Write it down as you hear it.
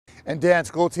And Dan,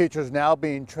 school teachers now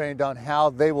being trained on how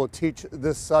they will teach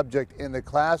this subject in the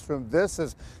classroom. This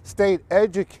as state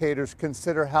educators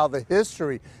consider how the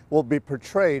history will be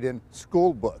portrayed in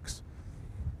school books.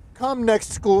 Come next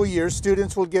school year,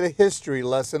 students will get a history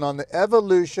lesson on the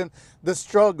evolution, the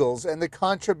struggles, and the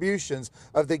contributions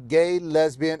of the gay,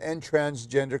 lesbian, and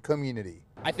transgender community.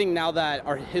 I think now that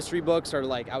our history books are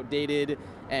like outdated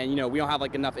and we don't have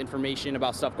like enough information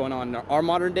about stuff going on in our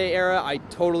modern day era, I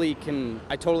totally can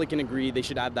agree they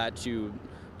should add that to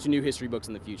new history books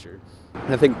in the future.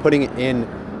 And I think putting it in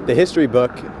the history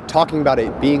book, talking about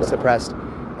it being suppressed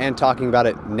and talking about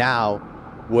it now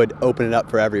would open it up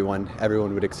for everyone.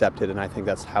 Everyone would accept it, and I think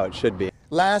that's how it should be.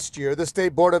 Last year, the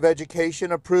State Board of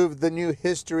Education approved the new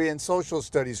History and Social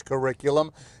Studies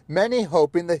curriculum, many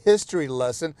hoping the history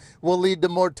lesson will lead to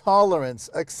more tolerance,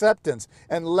 acceptance,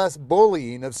 and less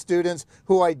bullying of students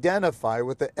who identify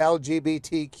with the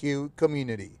LGBTQ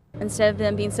community. Instead of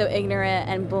them being so ignorant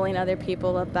and bullying other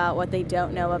people about what they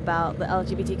don't know about the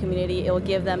LGBT community, it will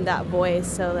give them that voice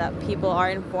so that people are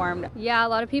informed. Yeah, a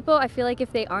lot of people, I feel like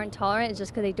if they aren't tolerant, it's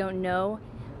just because they don't know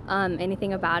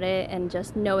anything about it and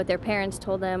just know what their parents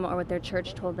told them or what their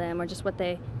church told them or just what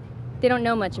they don't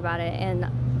know much about it. And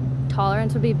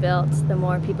tolerance will be built the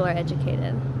more people are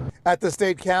educated. At the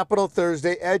state capitol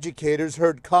Thursday, educators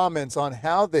heard comments on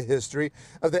how the history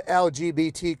of the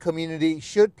LGBT community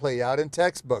should play out in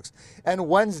textbooks. And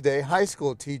Wednesday, high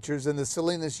school teachers in the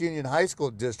Salinas Union High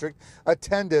School District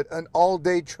attended an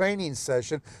all-day training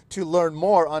session to learn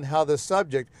more on how the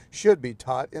subject should be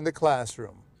taught in the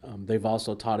classroom. They've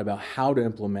also taught about how to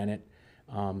implement it.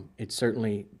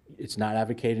 It's not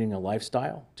advocating a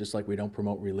lifestyle, just like we don't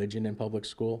promote religion in public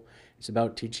school. It's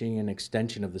about teaching an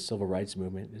extension of the civil rights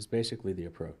movement is basically the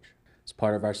approach. It's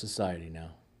part of our society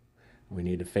now. We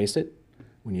need to face it,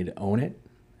 we need to own it,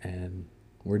 and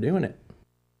we're doing it.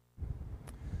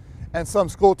 And some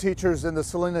school teachers in the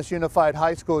Salinas Unified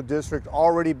High School District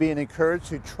already being encouraged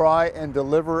to try and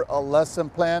deliver a lesson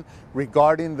plan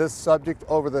regarding this subject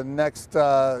over the next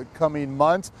coming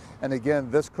months. And again,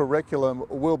 this curriculum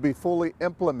will be fully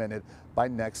implemented by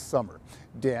next summer.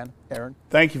 Dan, Aaron.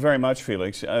 Thank you very much,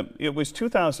 Felix. It was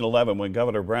 2011 when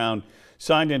Governor Brown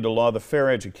signed into law the Fair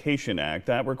Education Act.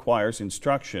 That requires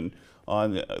instruction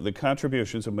on the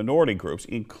contributions of minority groups,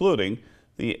 including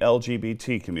the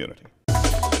LGBT community.